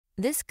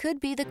This could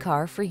be the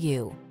car for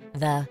you.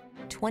 The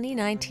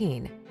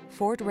 2019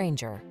 Ford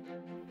Ranger.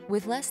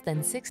 With less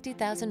than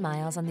 60,000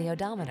 miles on the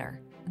odometer,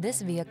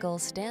 this vehicle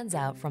stands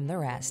out from the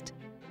rest.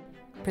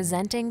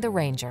 Presenting the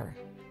Ranger.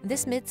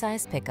 This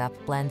midsize pickup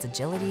blends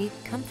agility,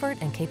 comfort,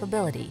 and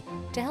capability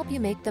to help you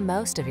make the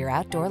most of your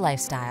outdoor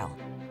lifestyle.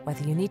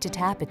 Whether you need to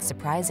tap its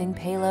surprising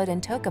payload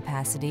and tow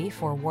capacity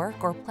for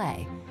work or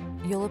play,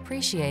 you'll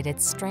appreciate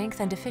its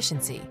strength and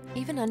efficiency,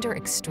 even under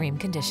extreme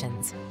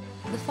conditions.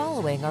 The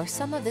following are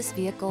some of this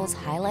vehicle's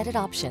highlighted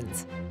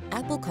options: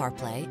 Apple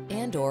CarPlay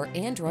and/or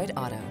Android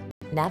Auto,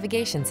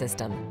 navigation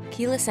system,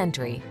 keyless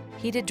entry,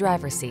 heated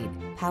driver's seat,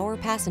 power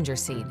passenger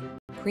seat,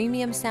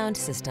 premium sound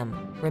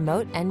system,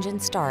 remote engine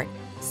start,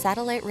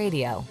 satellite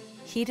radio,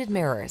 heated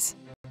mirrors,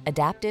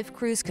 adaptive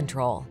cruise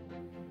control.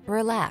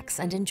 Relax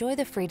and enjoy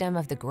the freedom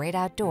of the great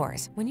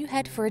outdoors when you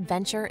head for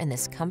adventure in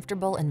this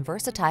comfortable and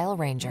versatile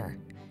Ranger.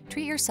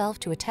 Treat yourself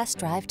to a test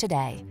drive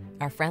today.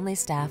 Our friendly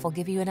staff will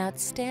give you an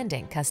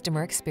outstanding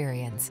customer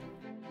experience.